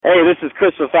Hey, this is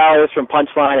Chris Fafalios from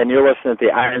Punchline, and you're listening to the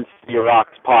Iron City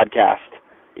Rocks podcast.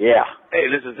 Yeah.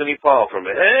 Hey, this is Vinnie Paul from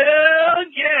Hell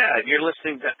Yeah, and you're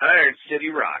listening to Iron City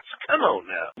Rocks. Come on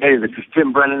now. Hey, this is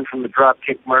Tim Brennan from the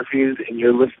Dropkick Murphys, and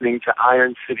you're listening to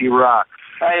Iron City Rocks.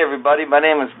 Hi, everybody. My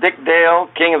name is Dick Dale,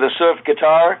 King of the Surf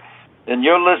Guitar, and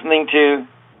you're listening to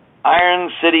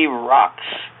Iron City Rocks.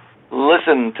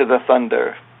 Listen to the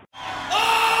thunder.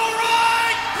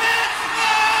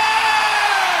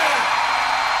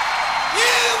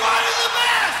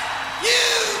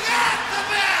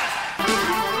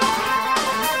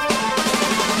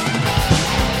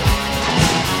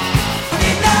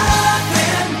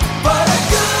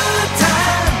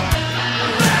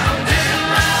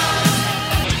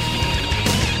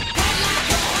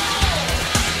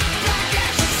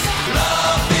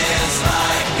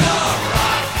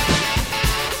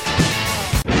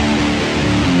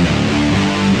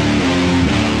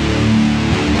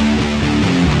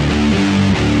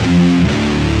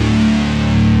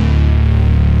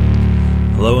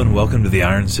 Hello and welcome to the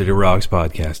Iron City Rocks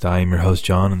podcast. I am your host,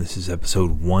 John, and this is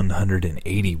episode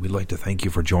 180. We'd like to thank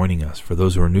you for joining us. For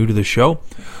those who are new to the show,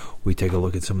 we take a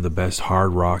look at some of the best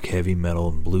hard rock, heavy metal,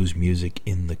 and blues music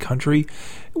in the country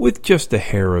with just a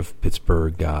hair of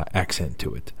Pittsburgh accent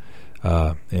to it.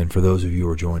 And for those of you who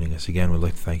are joining us again, we'd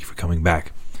like to thank you for coming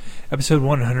back. Episode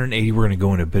 180, we're going to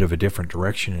go in a bit of a different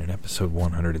direction. In episode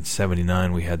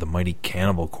 179, we had the mighty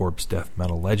Cannibal Corpse death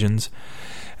metal legends.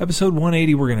 Episode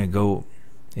 180, we're going to go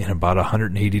in about a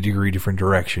 180-degree different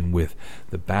direction with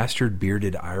the Bastard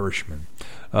Bearded Irishman.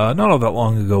 Not all that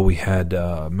long ago, we had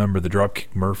a member of the Dropkick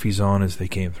Murphys on as they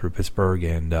came through Pittsburgh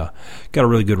and got a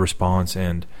really good response.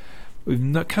 And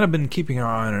we've kind of been keeping our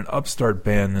eye on an upstart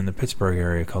band in the Pittsburgh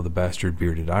area called the Bastard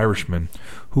Bearded Irishman,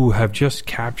 who have just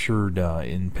captured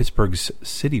in Pittsburgh's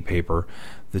City Paper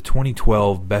the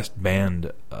 2012 Best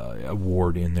Band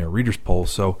award in their readers poll.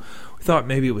 So we thought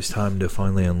maybe it was time to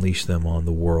finally unleash them on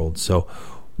the world. So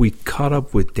we caught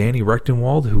up with Danny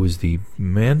Rechtenwald, who is the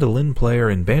mandolin player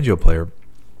and banjo player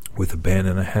with the band,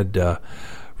 and I had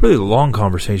really a long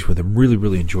conversation with him.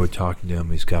 Really enjoyed talking to him.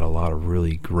 He's got a lot of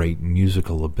really great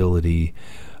musical ability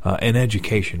and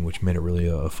education, which made it really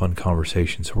a fun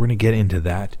conversation. So we're going to get into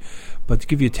that. But to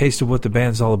give you a taste of what the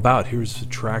band's all about, here's a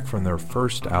track from their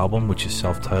first album, which is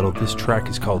self-titled. This track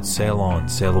is called Sail On,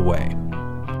 Sail Away.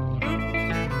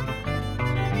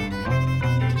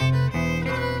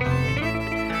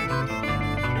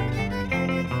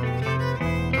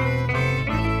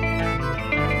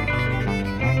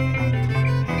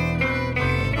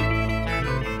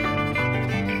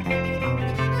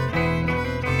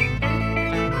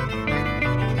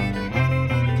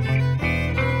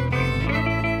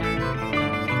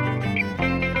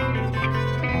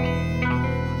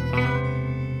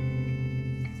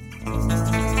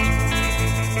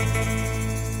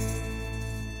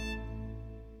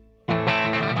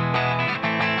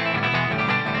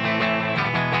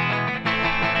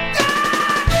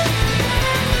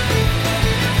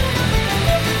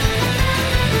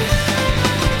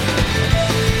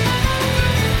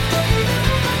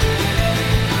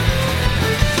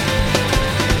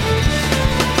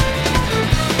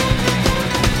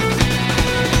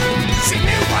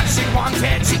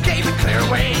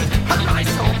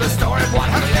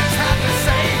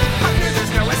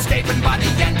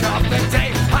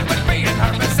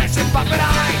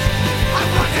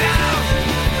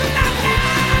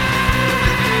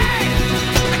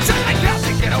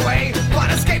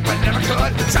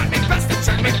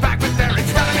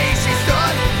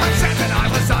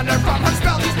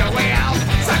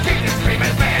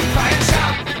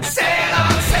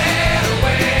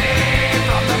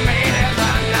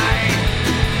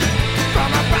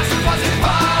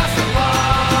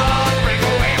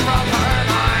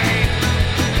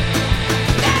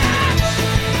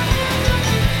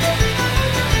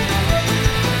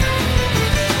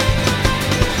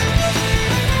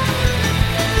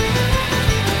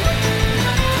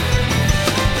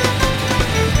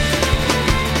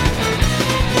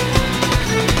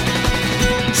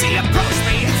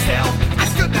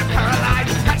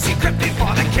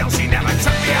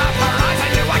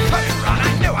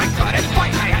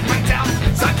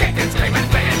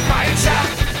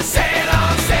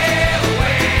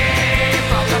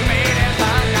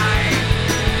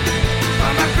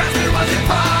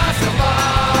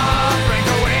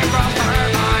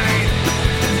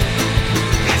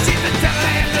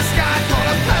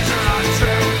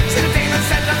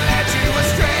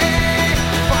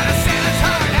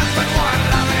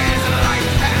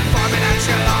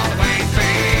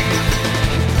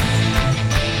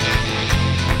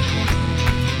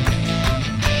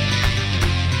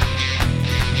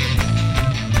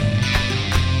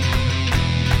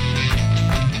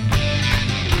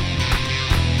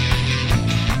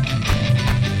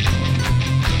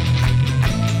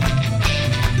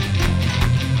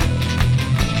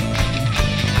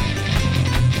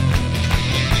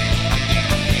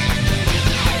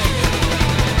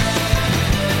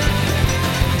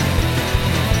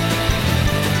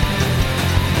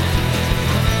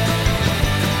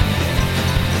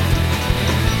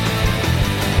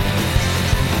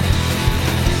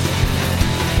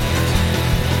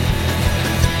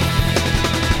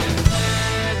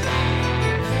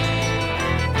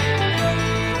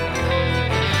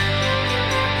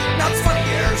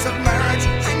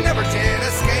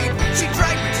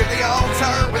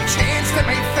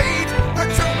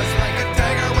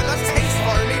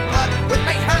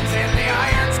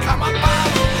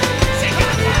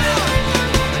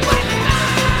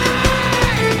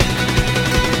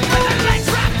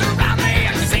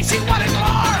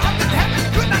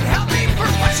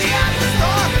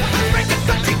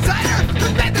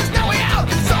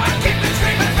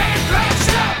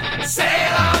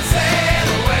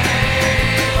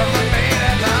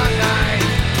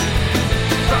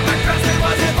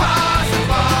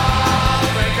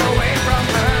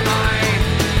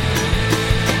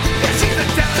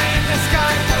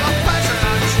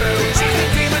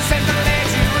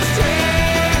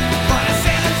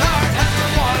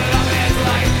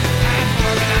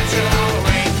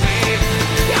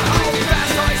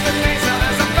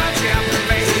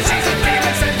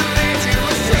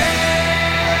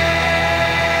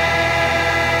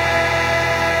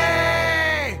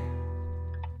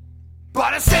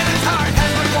 sinner's heart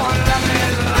has but one love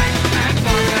in life, and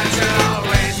one that shall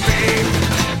always be.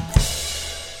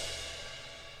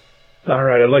 All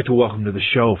right, I'd like to welcome to the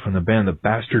show from the band The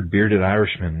Bastard Bearded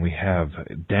Irishmen, we have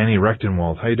Danny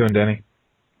Rechtenwald. How you doing, Danny?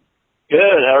 Good.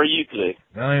 How are you today?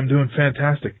 I am doing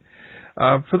fantastic.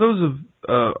 For those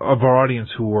of our audience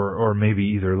who are maybe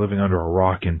either living under a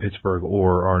rock in Pittsburgh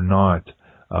or are not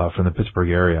from the Pittsburgh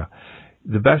area,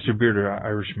 the Bastard Bearded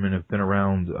Irishmen have been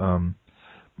around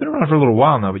for a little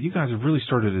while now, but you guys have really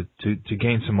started to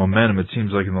gain some momentum, it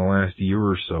seems like, in the last year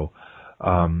or so.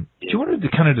 Do you want to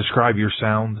kind of describe your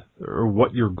sound or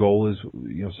what your goal is,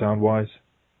 sound-wise?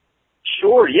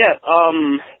 Sure, yeah.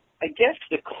 I guess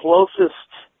the closest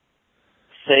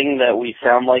thing that we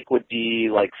sound like would be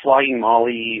like Flogging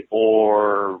Molly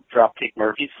or Dropkick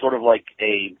Murphys, sort of like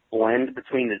a blend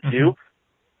between the two.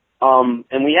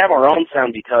 And we have our own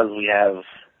sound because we have,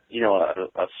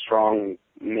 a strong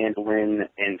mandolin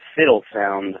and fiddle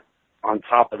sound on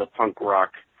top of the punk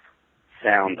rock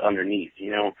sound underneath,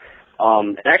 And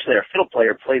actually our fiddle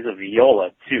player plays a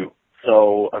viola too.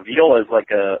 So a viola is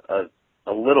like a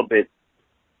little bit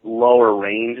lower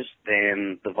range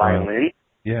than the violin.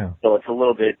 Yeah. So it's a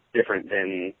little bit different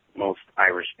than most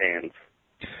Irish bands.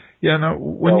 Yeah, now,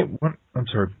 when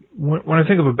I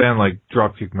think of a band like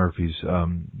Dropkick Murphys,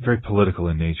 very political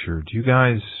in nature, do you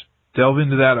guys delve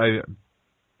into that,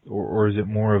 or is it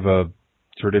more of a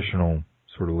traditional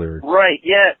sort of lyric? Right,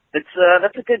 yeah, that's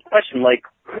a good question. Like,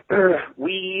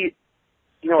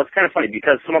 it's kind of funny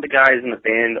because some of the guys in the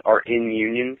band are in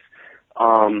unions,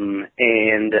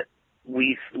 and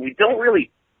we don't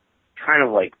really kind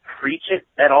of like preach it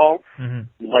at all,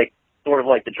 like sort of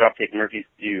like the Dropkick Murphys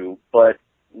do, but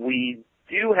we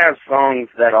do have songs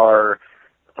that are,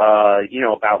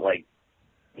 about like,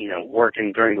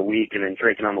 working during the week and then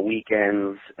drinking on the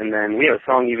weekends, and then we have a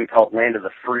song even called Land of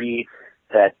the Free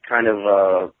that kind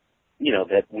of,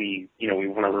 that we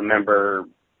want to remember,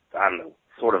 I don't know,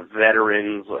 sort of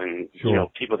veterans and,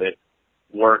 people that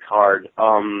work hard.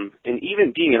 And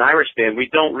even being an Irish band, we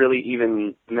don't really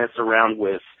even mess around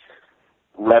with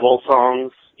rebel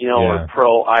songs, or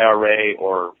pro-IRA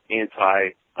or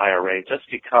anti-IRA, just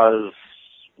because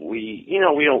we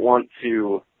don't want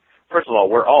to. First of all,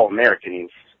 we're all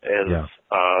Americans, as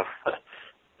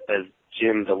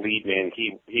Jim, the lead man,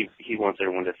 he wants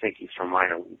everyone to think he's from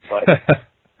Ireland, but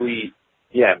we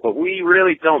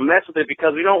really don't mess with it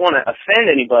because we don't want to offend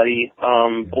anybody.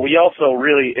 But we also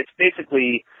it's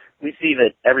basically, we see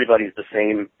that everybody's the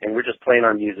same, and we're just playing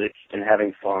our music and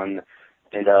having fun.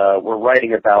 And we're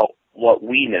writing about what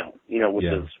we know, which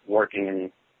is working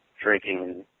and drinking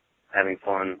and having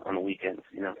fun on the weekends,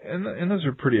 And those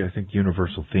are pretty, I think,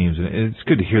 universal themes. And it's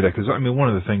good to hear that because, one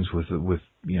of the things with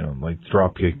like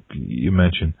Dropkick you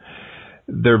mentioned,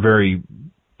 they're very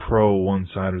pro one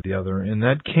side or the other, and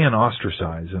that can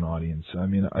ostracize an audience.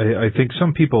 I think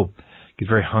some people get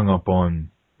very hung up on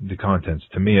the contents.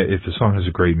 To me, if a song has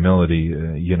a great melody,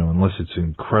 unless it's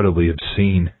incredibly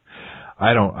obscene,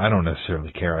 I don't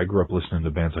necessarily care. I grew up listening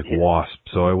to bands like Wasp,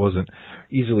 so I wasn't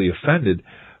easily offended.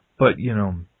 But,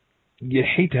 you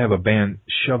hate to have a band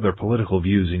shove their political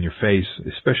views in your face,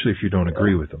 especially if you don't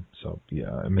agree with them. So,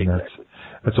 exactly.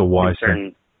 That's a wise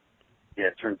thing.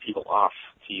 Turn people off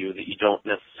to you that you don't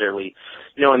necessarily,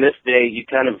 in this day, you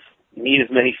kind of need as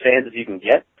many fans as you can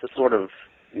get to sort of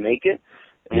make it.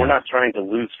 And we're not trying to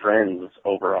lose friends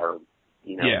over our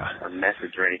our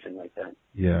message or anything like that.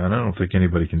 Yeah, and I don't think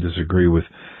anybody can disagree with,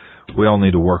 we all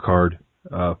need to work hard,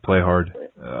 play hard,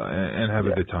 and have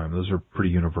a good time. Those are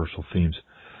pretty universal themes.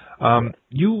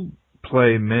 You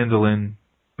play mandolin,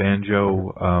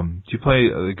 banjo. Do you play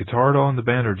the guitar at all in the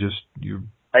band, or just you?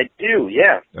 I do,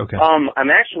 yeah. Okay. I'm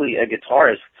actually a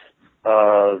guitarist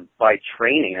by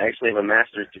training. I actually have a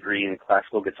master's degree in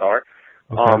classical guitar.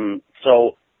 Okay.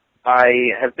 So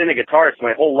I have been a guitarist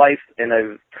my whole life, and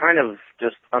I've kind of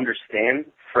just understand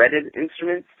fretted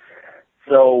instruments.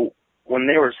 So when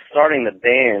they were starting the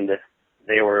band,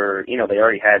 they were, they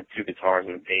already had two guitars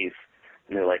and a bass,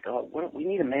 and they're like, oh, we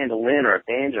need a mandolin or a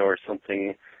banjo or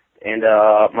something. And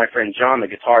my friend John, the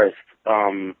guitarist,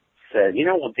 said,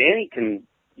 well, Danny can,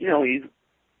 he's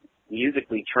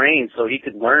musically trained, so he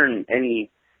could learn any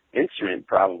instrument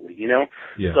probably,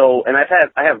 Yeah. So, and I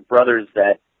have brothers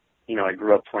that, I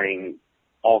grew up playing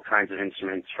all kinds of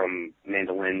instruments from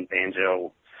mandolin,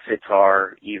 banjo,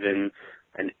 sitar, even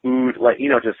an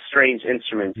oud, just strange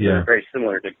instruments that are very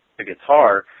similar to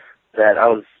guitar, that I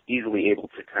was easily able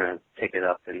to kind of pick it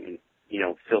up and,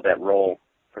 fill that role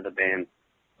for the band.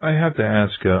 I have to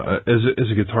ask,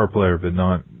 as a guitar player, but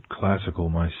not classical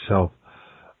myself,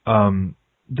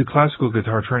 the classical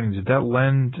guitar training, did that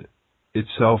lend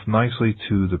itself nicely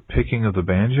to the picking of the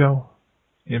banjo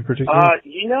in particular?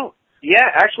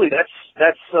 Actually,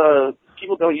 that's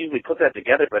people don't usually put that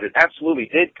together, but it absolutely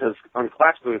did, because on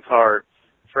classical guitar,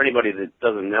 for anybody that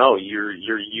doesn't know, you're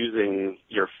using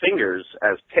your fingers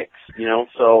as picks,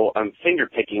 so I'm finger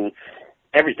picking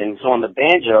everything. So on the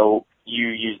banjo, you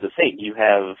use the same. You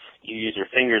use your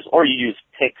fingers, or you use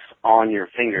picks on your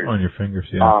fingers. On your fingers,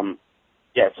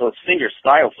 yeah. So it's finger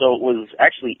style. So it was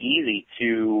actually easy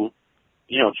to,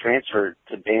 transfer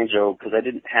to banjo, because I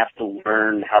didn't have to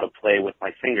learn how to play with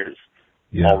my fingers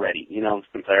already,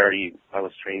 since I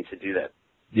was trained to do that.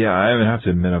 Yeah, I have to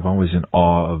admit, I'm always in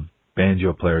awe of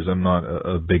banjo players. I'm not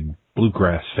a big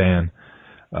bluegrass fan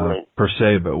per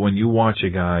se, but when you watch a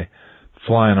guy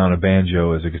flying on a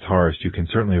banjo as a guitarist, you can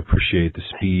certainly appreciate the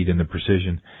speed and the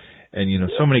precision. And,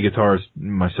 so many guitarists,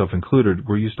 myself included,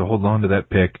 we're used to hold on to that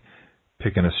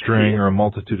picking a string or a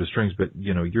multitude of strings, but,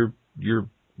 you're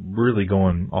really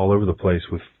going all over the place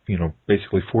with,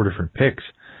 basically 4 different picks.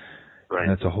 Right.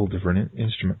 And that's a whole different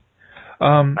instrument.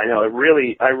 I know, I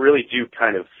really do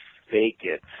kind of fake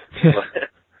it.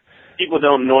 People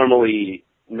don't normally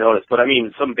notice, but I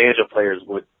mean, some banjo players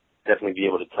would definitely be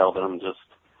able to tell that I'm just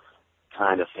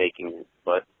kind of faking it,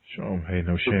 but hey,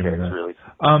 no shame in that. Really.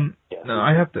 Now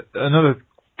I have another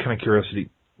kind of curiosity.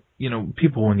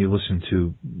 People, when you listen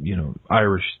to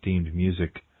Irish themed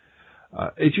music,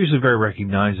 it's usually very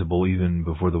recognizable even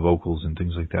before the vocals and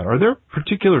things like that. Are there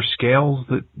particular scales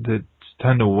that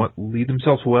tend to lead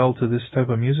themselves well to this type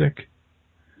of music?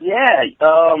 Yeah.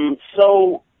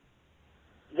 So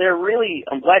they're really.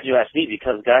 I'm glad you asked me,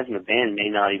 because guys in the band may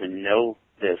not even know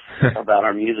this about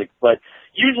our music, but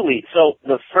usually, so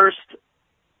the first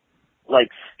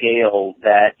scale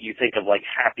that you think of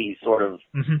happy sort of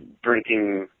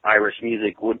drinking Irish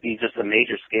music would be just a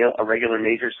major scale, a regular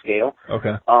major scale.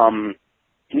 Okay. And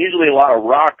usually a lot of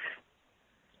rock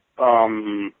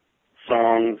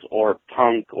songs or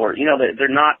punk, or they're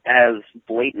not as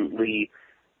blatantly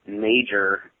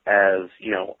major as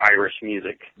Irish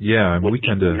music. Yeah, I mean, we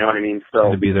tend to. You know what I mean? So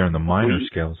tend to be there in the minor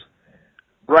scales.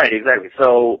 Right, exactly.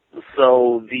 So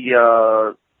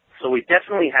we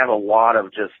definitely have a lot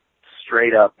of just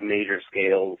straight up major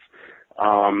scales,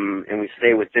 and we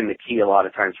stay within the key a lot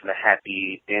of times for the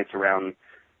happy dance around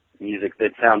music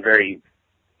that sound very,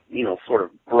 sort of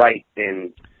bright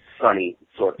and sunny,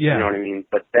 sort of. Yeah. You know what I mean?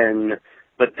 But then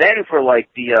for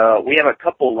we have a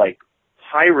couple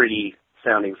piratey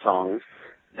sounding songs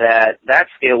that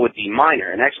scale would be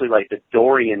minor, and actually the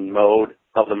Dorian mode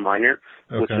of the minor,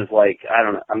 which is I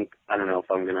don't know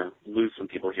if I'm gonna lose some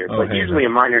people here, but usually a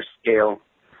minor scale.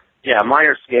 Yeah, a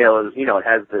minor scale is, it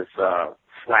has this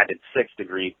flatted 6th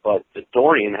degree, but the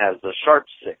Dorian has the sharp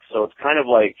 6, so it's kind of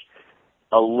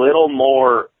a little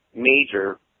more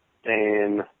major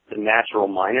than the natural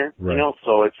minor, right.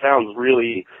 So it sounds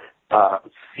really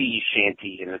sea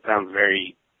shanty, and it sounds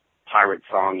very pirate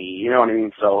songy, you know what I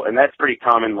mean? So, and that's pretty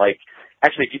common,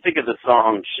 actually, if you think of the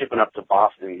song Shipping Up to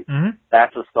Boston,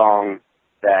 that's a song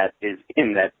that is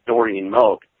in that Dorian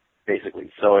mode,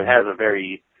 basically. So it has a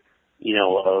very,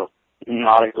 a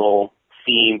nautical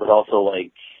theme, but also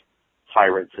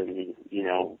pirates and,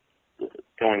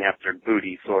 going after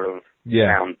booty sort of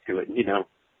sound to it,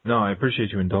 No, I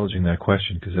appreciate you indulging that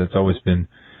question, because that's always been,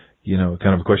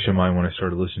 kind of a question of mine when I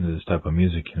started listening to this type of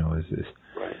music, is this.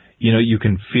 Right. You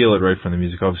can feel it right from the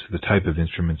music. Obviously, the type of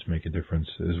instruments make a difference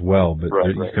as well, but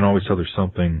you can always tell there's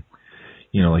something,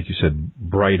 like you said,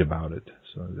 bright about it.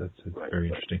 So that's very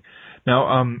interesting.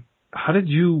 Now, how did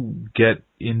you get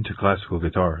into classical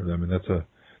guitar? I mean,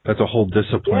 that's a whole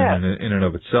discipline in and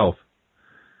of itself.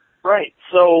 Right.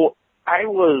 So I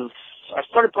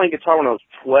started playing guitar when I was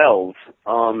 12,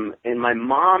 and my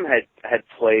mom had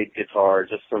played guitar,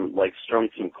 just strummed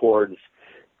some chords.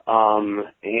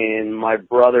 And my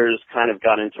brothers kind of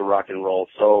got into rock and roll.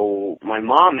 So my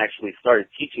mom actually started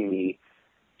teaching me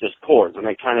just chords, and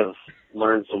I kind of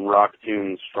learned some rock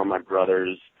tunes from my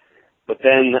brothers. But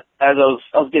then as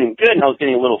I was getting good and I was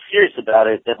getting a little serious about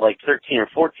it, at 13 or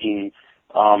 14,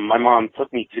 my mom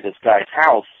took me to this guy's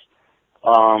house.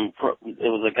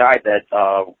 It was a guy that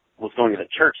was going to the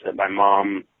church that my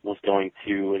mom was going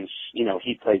to, and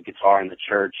he played guitar in the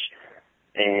church.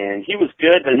 And he was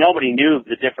good, but nobody knew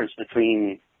the difference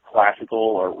between classical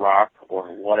or rock or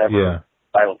whatever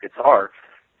style of guitar.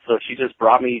 So she just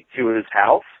brought me to his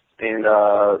house, and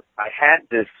I had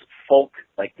this folk,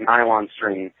 nylon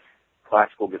string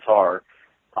classical guitar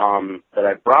that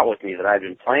I brought with me that I'd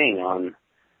been playing on.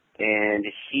 And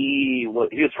he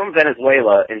was from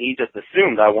Venezuela, and he just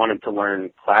assumed I wanted to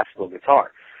learn classical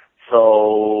guitar.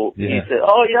 So he said,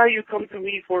 "Oh yeah, you come to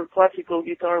me for classical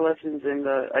guitar lessons," and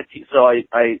I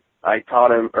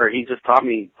taught him, or he just taught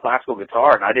me classical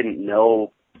guitar, and I didn't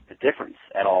know the difference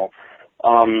at all.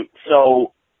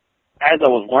 So as I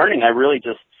was learning, I really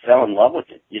just fell in love with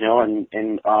it, you know, and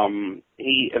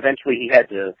he had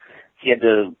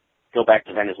to go back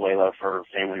to Venezuela for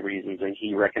family reasons, and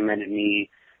he recommended me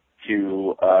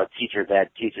to a teacher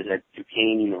that teaches at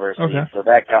Duquesne University. Okay. So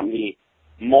that got me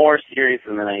more serious,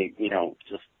 and then I, you know,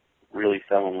 just really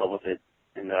fell in love with it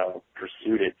and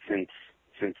pursued it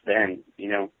since then, you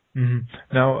know. Mm-hmm.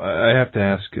 Now, I have to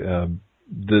ask,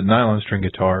 the nylon string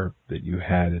guitar that you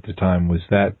had at the time, was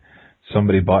that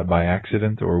somebody bought by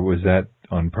accident, or was that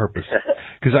on purpose?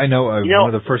 Because I know,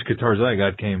 one of the first guitars I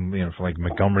got came, you know, from like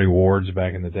Montgomery Ward's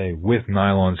back in the day with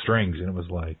nylon strings, and it was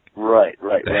like, right.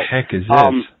 The heck is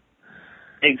this?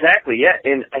 Exactly, yeah,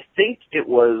 and I think it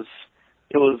was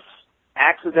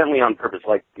accidentally on purpose.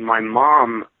 Like my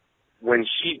mom, when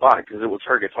she bought it, because it was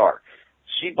her guitar,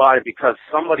 she bought it because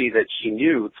somebody that she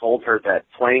knew told her that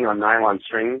playing on nylon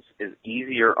strings is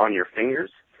easier on your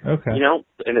fingers. Okay. You know,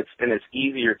 and it's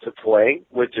easier to play,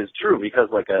 which is true because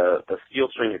like a steel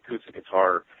string acoustic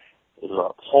guitar, there's a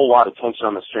whole lot of tension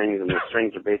on the strings, and the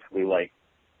strings are basically like,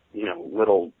 you know,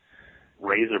 little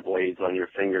razor blades on your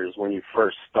fingers when you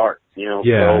first start. You know,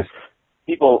 yeah. So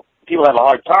people have a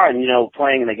hard time, you know,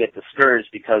 playing, and they get discouraged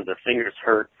because their fingers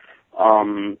hurt.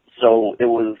 So it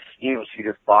was, you know, she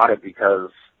just bought it because,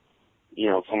 you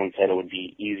know, someone said it would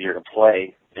be easier to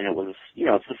play, and it was, you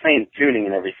know, it's the same tuning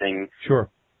and everything. Sure.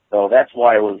 So that's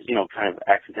why it was, you know, kind of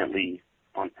accidentally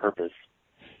on purpose.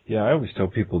 Yeah, I always tell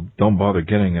people don't bother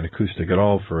getting an acoustic at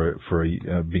all for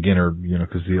a beginner, you know,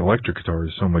 because the electric guitar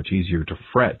is so much easier to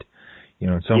fret. You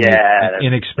know, so many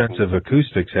inexpensive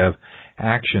acoustics have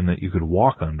action that you could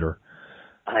walk under.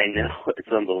 I know, it's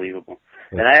unbelievable.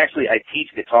 And I teach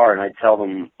guitar, and I tell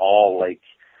them all, like,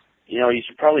 you know, you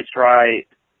should probably try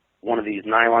one of these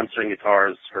nylon string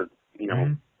guitars for, you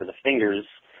know, for the fingers,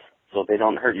 so they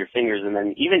don't hurt your fingers. And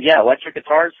then even, electric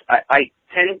guitars, I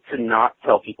tend to not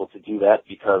tell people to do that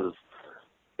because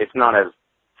it's not as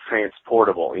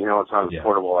transportable, you know, it's not as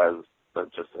portable as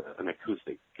just an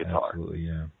acoustic guitar. Absolutely,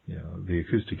 yeah. The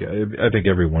acoustic, I think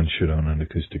everyone should own an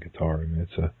acoustic guitar. I mean,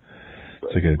 it's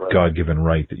like a God-given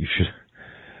right that you should.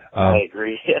 I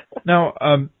agree. Now,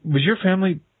 was your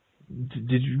family,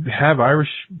 did you have Irish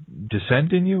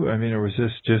descent in you? I mean, or was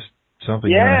this just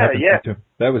something you happened to?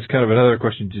 That was kind of another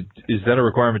question. Is that a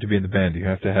requirement to be in the band? Do you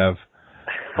have to have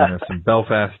some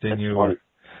Belfast in you? Or?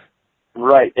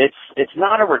 Right. It's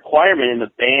not a requirement in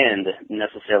the band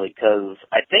necessarily, because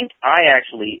I think I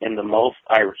actually am the most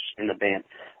Irish in the band,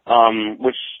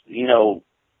 which, you know,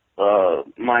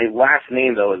 my last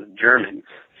name, though, is German.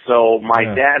 So my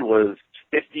dad was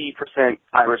 50%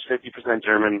 Irish, 50%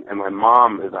 German, and my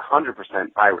mom is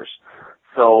 100% Irish.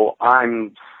 So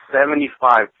I'm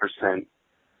 75%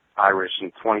 Irish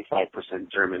and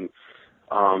 25% German.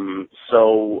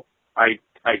 So I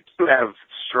do have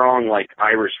strong, like,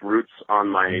 Irish roots on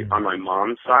my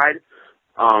mom's side.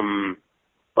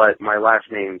 But my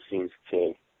last name seems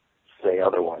to say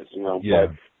otherwise, you know. Yeah.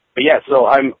 But yeah, so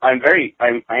I am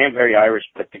very Irish,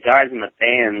 but the guys in the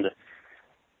band,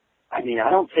 I mean, I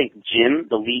don't think Jim,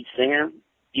 the lead singer,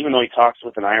 even though he talks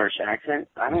with an Irish accent,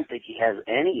 I don't think he has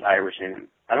any Irish in him.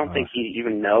 I don't think he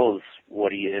even knows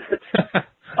what he is.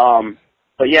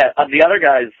 But yeah, the other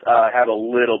guys have a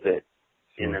little bit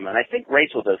in them, and I think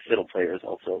Rachel, the fiddle player, is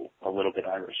also a little bit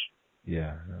Irish.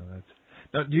 Yeah,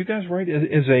 now, do you guys write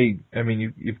I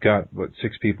mean, you've got,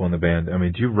 6 people in the band. I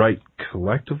mean, do you write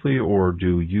collectively, or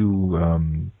do you,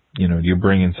 you know, do you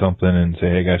bring in something and say,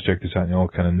 hey guys, check this out, and you all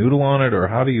kind of noodle on it, or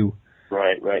how do you?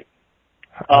 Right.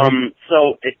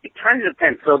 So it kind of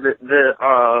depends. So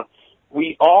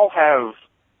we all have,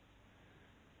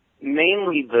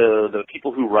 mainly the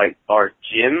people who write are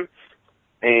Jim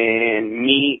and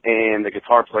me and the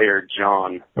guitar player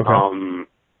John. Okay.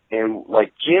 And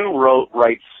like Jim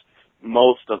writes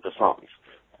most of the songs,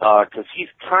 cause he's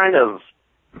kind of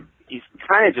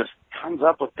just comes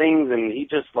up with things, and he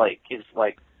just is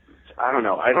like, I don't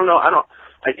know.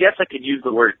 I guess I could use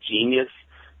the word genius,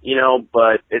 you know,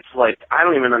 but it's like, I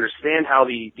don't even understand how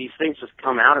these things just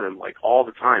come out of him, like, all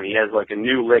the time. He has, like, a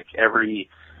new lick every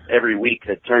week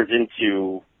that turns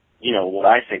into, you know, what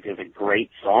I think is a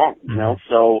great song, you know?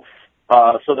 So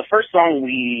the first song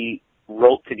we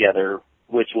wrote together,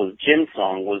 which was Jim's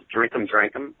song, was Drink 'Em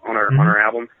Drank 'Em on our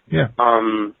album. Yeah.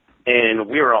 And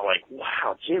we were all like,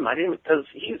 wow, Jim, because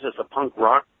he's just a punk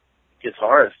rock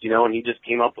guitarist, you know, and he just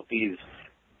came up with these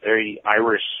very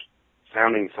Irish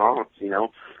sounding songs, you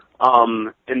know.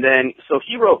 And then, so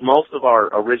he wrote most of our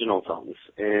original songs,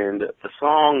 and the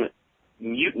song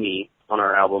Mutiny on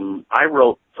our album, I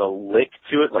wrote the lick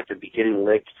to it, like the beginning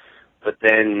lick, but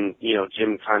then, you know,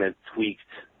 Jim kind of tweaked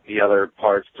the other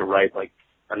parts to write like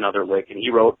another lick, and he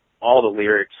wrote all the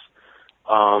lyrics.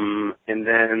 And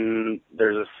then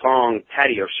there's a song,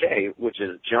 Patty O'Shea, which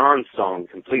is John's song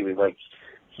completely. Like,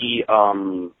 he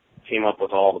came up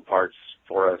with all the parts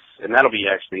for us, and that'll be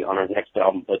actually on our next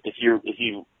album. But if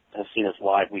you have seen us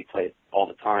live, we play it all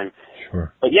the time.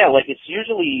 Sure. But yeah, like, it's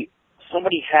usually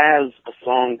somebody has a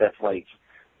song that's like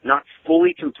not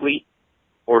fully complete,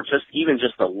 or just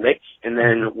a lick, and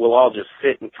then we'll all just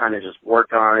sit and kind of just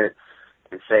work on it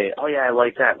and say, oh yeah, I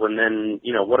like that one. Then,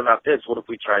 you know, what about this? What if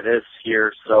we try this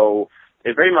here? So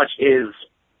it very much is,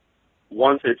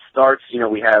 once it starts, you know,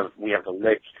 we have the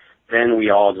lick, then we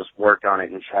all just work on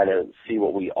it and try to see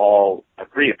what we all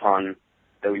agree upon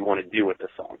that we want to do with the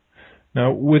song.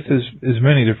 Now, with as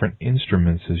many different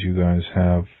instruments as you guys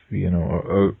have, you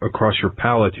know, across your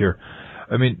palette here,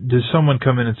 I mean, does someone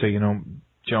come in and say, you know,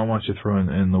 John, why don't you throw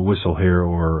in the whistle here,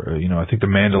 or, you know, I think the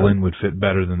mandolin would fit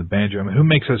better than the banjo? I mean, who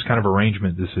makes those kind of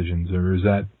arrangement decisions, or is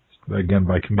that, again,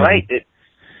 by committee? Right.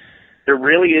 There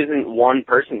really isn't one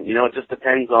person. You know, it just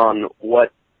depends on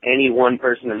what any one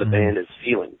person in the band is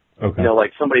feeling. Okay. You know,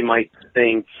 like, somebody might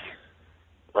think,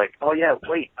 like, oh yeah,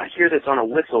 wait, I hear this on a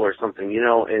whistle or something, you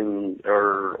know, and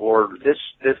or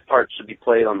this part should be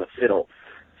played on the fiddle.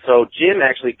 So Jim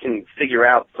actually can figure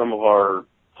out some of our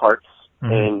parts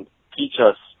and teach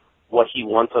us what he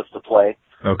wants us to play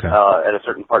at a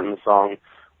certain part in the song.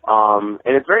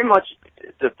 And it very much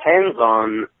depends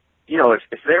on, you know,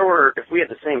 if we had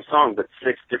the same song but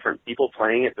 6 different people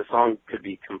playing it, the song could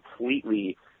be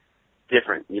completely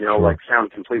different, you know, like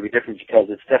sound completely different, because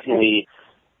it's definitely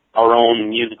our own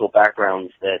musical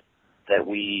backgrounds that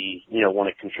we, you know,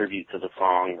 want to contribute to the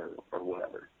song or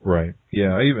whatever. Right.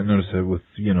 Yeah, I even noticed that with,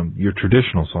 you know, your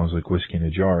traditional songs like Whiskey in a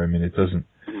Jar. I mean, it doesn't,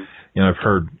 you know, I've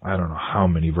heard, I don't know how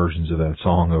many versions of that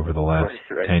song over the last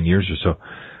 10 years or so,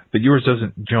 but yours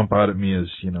doesn't jump out at me as,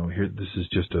 you know, here, this is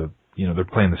just a, you know, they're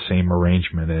playing the same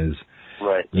arrangement as,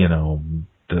 you know,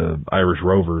 the Irish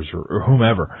Rovers or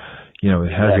whomever. You know,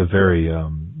 it has a very,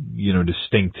 you know,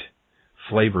 distinct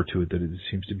flavor to it that it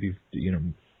seems to be, you know,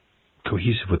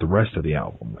 cohesive with the rest of the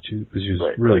album, which is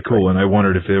really cool. And I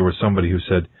wondered if there was somebody who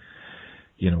said,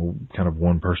 you know, kind of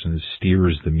one person that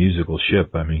steers the musical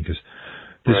ship. I mean, because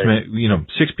this man, you know,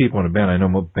 6 people in a band. I know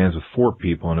most bands with 4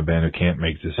 people in a band who can't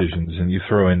make decisions, and you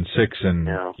throw in 6 and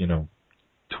you know,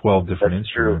 12 different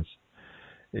instruments.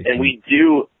 And we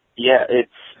do, it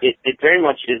very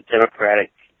much is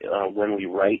democratic when we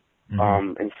write.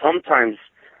 And sometimes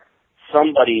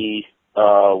somebody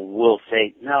will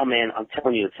say, no, man, I'm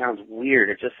telling you, it sounds weird.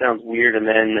 It just sounds weird. And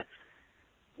then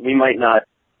we might not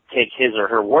take his or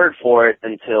her word for it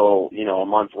until, you know, a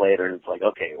month later. And it's like,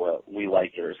 okay, well, we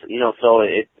like it. Or, you know, so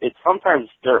it sometimes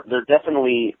there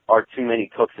definitely are too many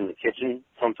cooks in the kitchen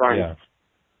sometimes. Yeah.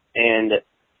 And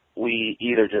we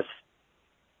either just,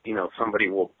 you know, somebody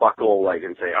will buckle like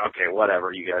and say, okay,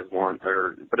 whatever you guys want.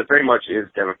 But it very much is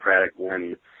democratic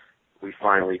when we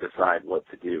finally decide what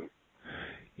to do.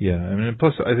 Yeah, I mean,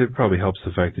 plus I think it probably helps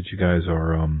the fact that you guys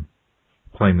are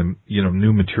playing the, you know,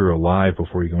 new material live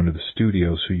before you go into the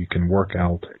studio, so you can work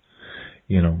out,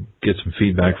 you know, get some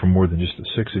feedback from more than just the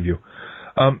 6 of you.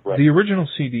 The original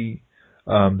CD,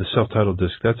 the self-titled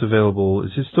disc, that's available.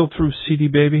 Is it still through CD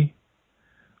Baby?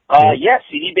 Yeah,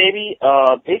 CD Baby.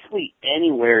 Basically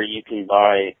anywhere you can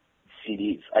buy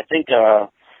CDs. I think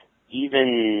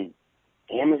even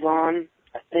Amazon.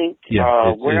 I think.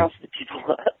 Where else do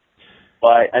people?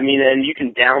 But, I mean, and you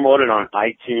can download it on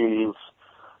iTunes,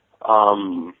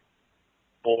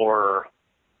 or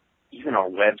even our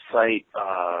website.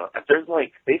 There's,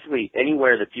 like, basically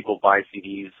anywhere that people buy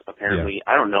CDs, apparently.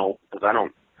 I don't know, because I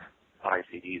don't buy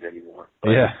CDs anymore.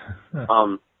 But,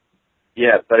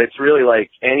 but it's really like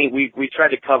we try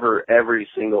to cover every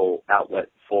single outlet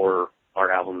for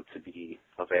our album to be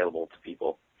available to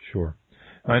people. Sure.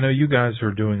 I know you guys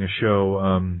are doing a show,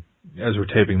 as we're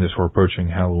taping this, we're approaching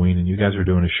Halloween, and you guys are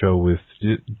doing a show with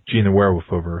Gene the Werewolf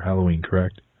over Halloween,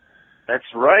 correct? That's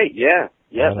right, yeah.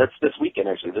 Yeah, that's this weekend,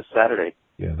 actually, this Saturday.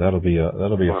 Yeah, that'll be a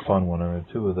fun one. I mean,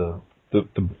 2 of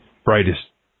the brightest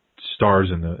stars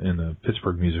in the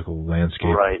Pittsburgh musical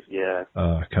landscape. Right, yeah.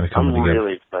 Kind of coming together. I'm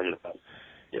really excited about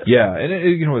it. Yeah,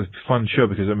 and you know, it's a fun show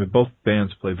because, I mean, both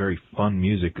bands play very fun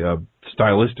music,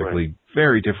 stylistically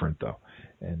very different, though.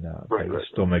 And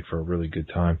still make for a really good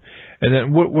time. And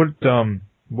then what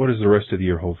does the rest of the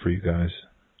year hold for you guys?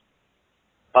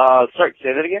 Sorry,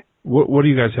 say that again? What do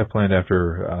you guys have planned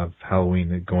after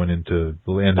Halloween, going into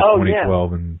the end of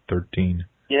 2012 and 13?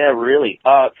 Yeah, really.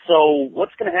 So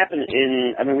what's going to happen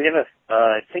we have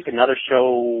I think another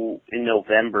show in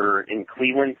November in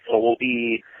Cleveland, so we'll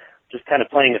be just kind of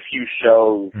playing a few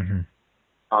shows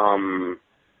Mm-hmm.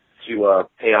 to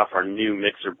pay off our new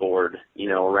mixer board,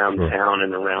 around town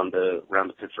and around the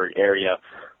Pittsburgh area.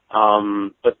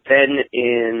 But then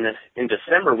in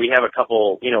December we have a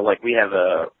couple, we have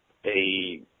a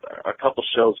couple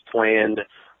shows planned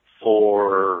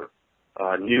for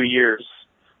New Year's,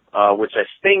 which I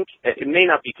think it may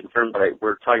not be confirmed, but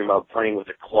we're talking about playing with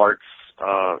the Clarks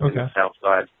in the South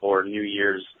Side for New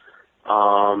Year's.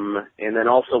 And then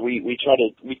also we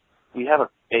have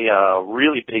a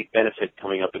really big benefit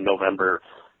coming up in November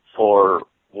for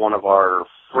one of our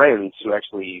friends who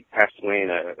actually passed away in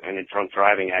a drunk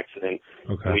driving accident.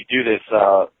 Okay. And we do this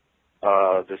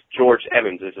George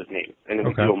Evans is his name, and then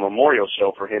we do a memorial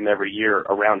show for him every year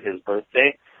around his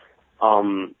birthday.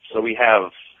 So we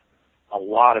have a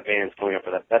lot of bands coming up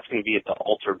for that. That's going to be at the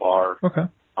Altar Bar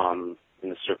in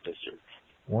the Surf District.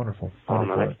 Wonderful.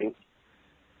 And I think,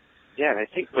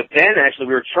 but then actually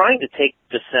we were trying to take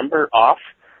December off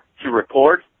to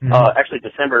record. Actually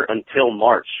December until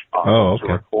March off to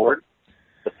record.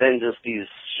 But then just these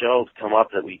shows come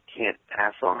up that we can't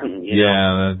pass on.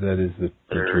 That is the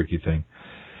tricky thing.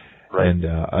 Right. And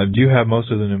do you have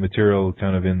most of the new material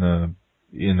kind of in the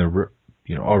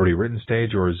already written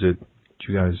stage, or is it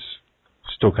you guys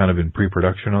still kind of in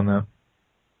pre-production on that?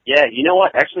 Yeah, you know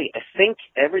what? Actually, I think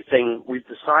everything we've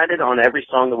decided on every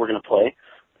song that we're going to play,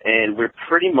 and we're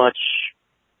pretty much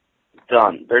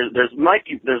done. There's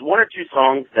one or two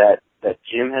songs that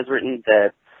Jim has written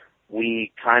that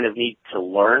we kind of need to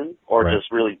learn or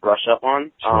just really brush up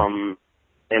on. Sure.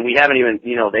 And we haven't even,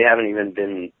 they haven't even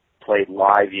been played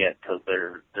live yet because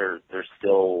we're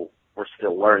still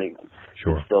learning them.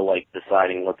 Sure. We're still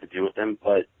deciding what to do with them.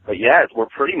 But yeah, we're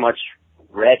pretty much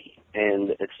ready,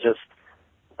 and it's just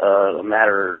a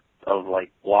matter of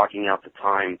blocking out the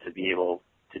time to be able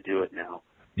to do it now.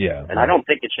 Yeah. And I don't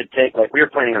think it should take we were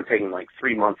planning on taking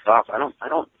 3 months off. I don't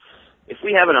if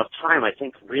we have enough time, I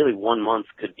think really 1 month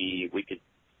we could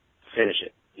finish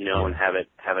it, and have it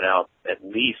out at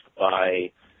least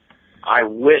by, I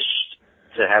wish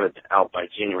to have it out by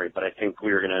January, but I think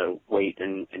we were going to wait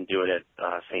and do it at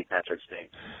St. Patrick's Day.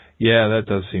 Yeah, that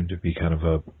does seem to be kind of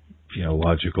a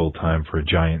logical time for a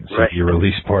giant CD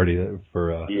release party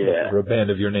for a band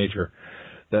of your nature.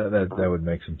 That would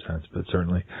make some sense, but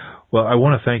certainly. Well, I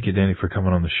want to thank you, Danny, for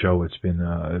coming on the show. It's been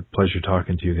a pleasure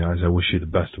talking to you guys. I wish you the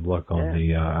best of luck on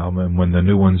the album, and when the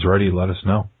new one's ready, let us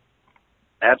know.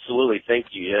 Absolutely.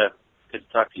 Thank you. Yeah. Good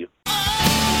to talk to you. Bon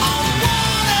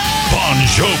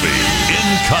Jovi in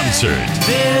concert.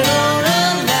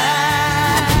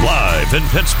 Live in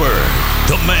Pittsburgh.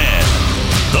 The man,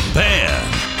 the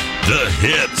band, the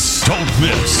hits. Don't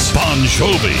miss Bon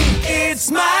Jovi. It's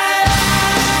my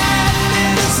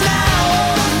life, it's now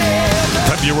or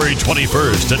never. February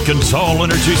 21st at Consol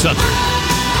Energy Center.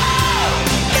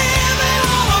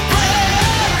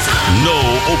 No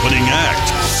opening act.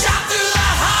 Shot through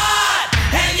the heart,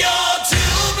 and you're to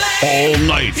blame. All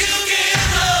night.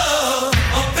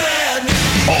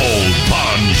 All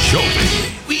Bon Jovi.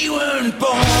 We weren't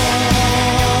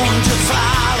born to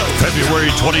follow.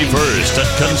 February 21st at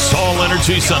Consol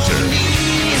Energy Center.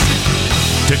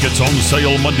 Tickets on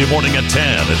sale Monday morning at 10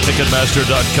 at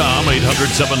Ticketmaster.com,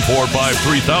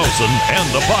 800-745-3000, and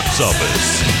the box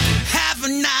office. Have a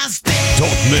nice day.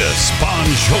 Don't miss Bon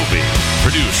Jovi.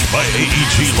 Produced by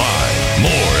AEG Live.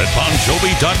 More at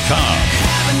BonJovi.com.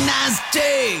 Have a nice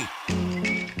day.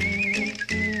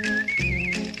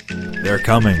 They're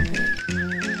coming.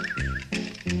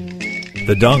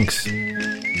 The dunks.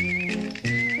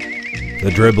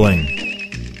 The dribbling.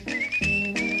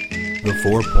 The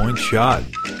 4-point shot.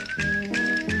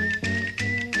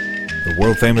 The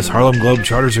world-famous Harlem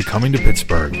Globetrotters are coming to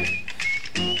Pittsburgh.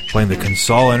 Playing the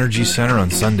Consol Energy Center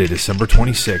on Sunday, December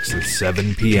 26th at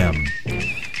 7 p.m.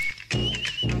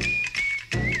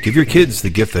 Give your kids the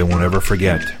gift they won't ever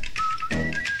forget.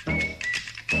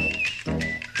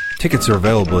 Tickets are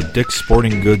available at Dick's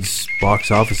Sporting Goods box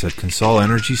office at Consol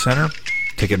Energy Center,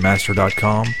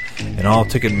 Ticketmaster.com, and all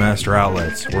Ticketmaster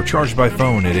outlets, or charged by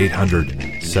phone at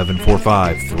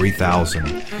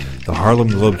 800-745-3000. The Harlem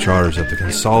Globetrotters at the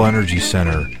Consol Energy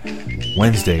Center,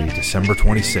 Wednesday, December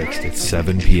 26th at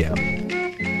 7 p.m.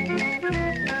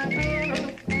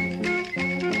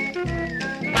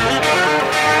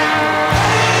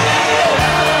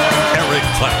 Eric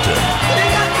Clapton.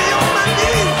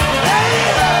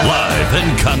 Live in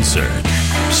concert.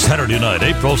 Saturday night,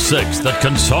 April 6th at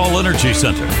Consol Energy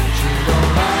Center.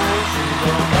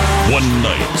 One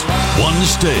night, one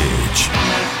stage.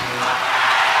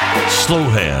 Slow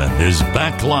Hand is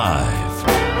back live.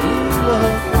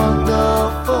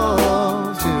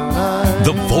 The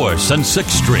the voice and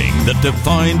sixth string that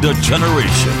defined a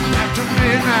generation.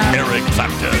 Eric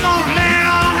Clapton.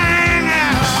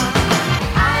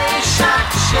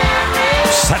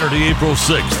 Saturday, April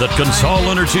 6th at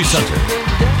Consol Energy Center.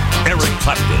 Eric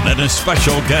Clapton and his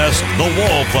special guest, the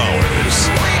Wallflowers.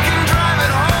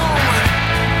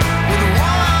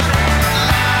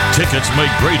 Tickets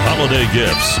make great holiday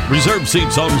gifts. Reserve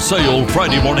seats on sale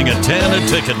Friday morning at 10 at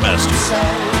Ticketmaster.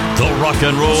 The Rock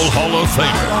and Roll Hall of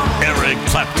Famer, Eric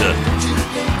Clapton.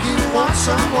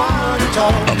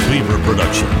 A Beaver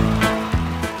production.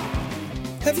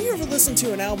 Have you ever listened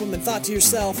to an album and thought to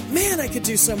yourself, man, I could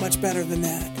do so much better than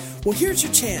that? Well, here's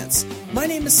your chance. My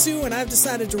name is Sue, and I've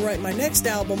decided to write my next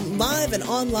album live and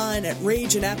online at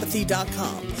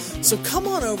rageandapathy.com. So come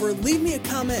on over, leave me a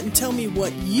comment, and tell me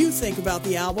what you think about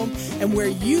the album and where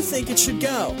you think it should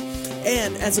go.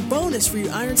 And as a bonus for you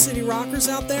Iron City rockers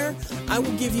out there, I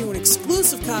will give you an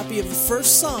exclusive copy of the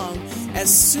first song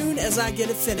as soon as I get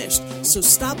it finished. So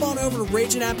stop on over to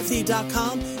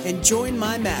rageandapathy.com and join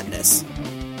my madness.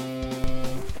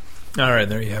 All right,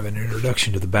 there you have an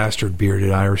introduction to the Bastard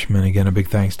Bearded Irishman. Again, a big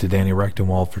thanks to Danny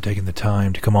Rechtenwald for taking the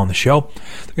time to come on the show.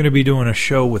 They're going to be doing a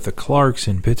show with the Clarks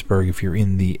in Pittsburgh if you're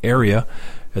in the area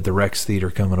at the Rex Theater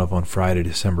coming up on Friday,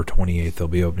 December 28th. They'll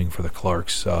be opening for the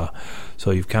Clarks. So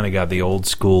you've kind of got the old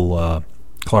school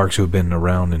Clarks who have been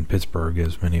around in Pittsburgh,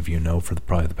 as many of you know, for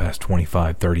probably the past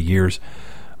 25, 30 years.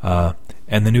 And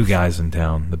the new guys in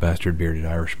town, the Bastard Bearded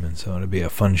Irishman. So it'll be a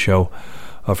fun show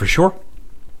for sure.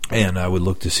 And I would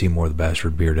look to see more of the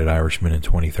Bastard Bearded Irishmen in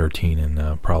 2013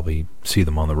 and probably see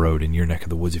them on the road in your neck of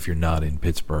the woods if you're not in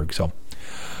Pittsburgh. So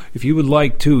if you would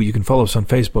like to, you can follow us on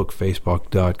Facebook,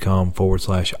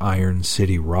 facebook.com/Iron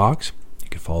City Rocks. You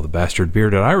can follow the Bastard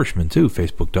Bearded Irishman too,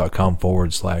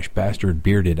 facebook.com/Bastard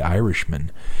Bearded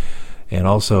Irishman. And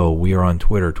also, we are on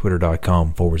Twitter,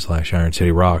 twitter.com/Iron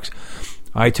City Rocks.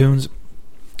 iTunes,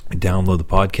 download the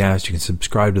podcast. You can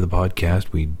subscribe to the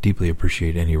podcast. We deeply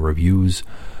appreciate any reviews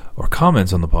or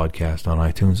comments on the podcast on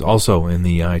iTunes. Also in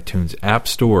the iTunes App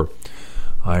Store,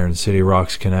 Iron City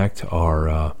Rocks Connect,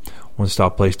 our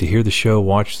one-stop place to hear the show,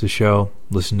 watch the show,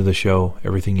 listen to the show.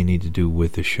 Everything you need to do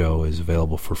with the show is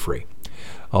available for free.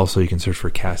 Also, you can search for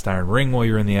Cast Iron Ring while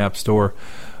you're in the App Store.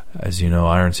 As you know,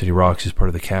 Iron City Rocks is part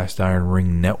of the Cast Iron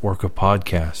Ring network of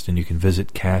podcasts, and you can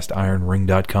visit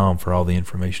castironring.com for all the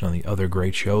information on the other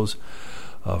great shows.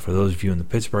 For those of you in the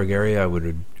Pittsburgh area, I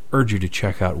would urge you to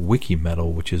check out Wiki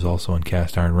Metal, which is also on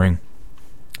Cast Iron Ring.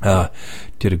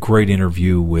 Did a great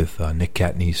interview with Nick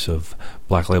Katniss of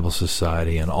Black Label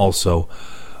Society and also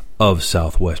of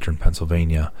Southwestern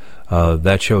Pennsylvania.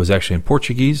 That show is actually in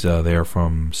Portuguese. They are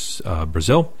from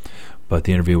Brazil, but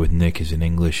the interview with Nick is in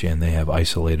English, and they have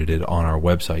isolated it on our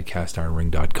website,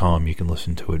 castironring.com. You can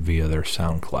listen to it via their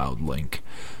SoundCloud link.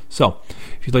 So,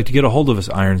 if you'd like to get a hold of us,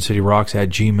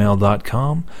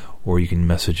 ironcityrocks@gmail.com, or you can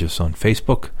message us on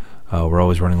Facebook. We're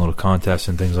always running little contests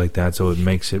and things like that, so it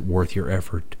makes it worth your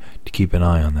effort to keep an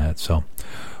eye on that. So,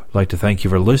 I'd like to thank you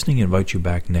for listening and invite you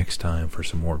back next time for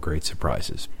some more great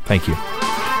surprises. Thank you.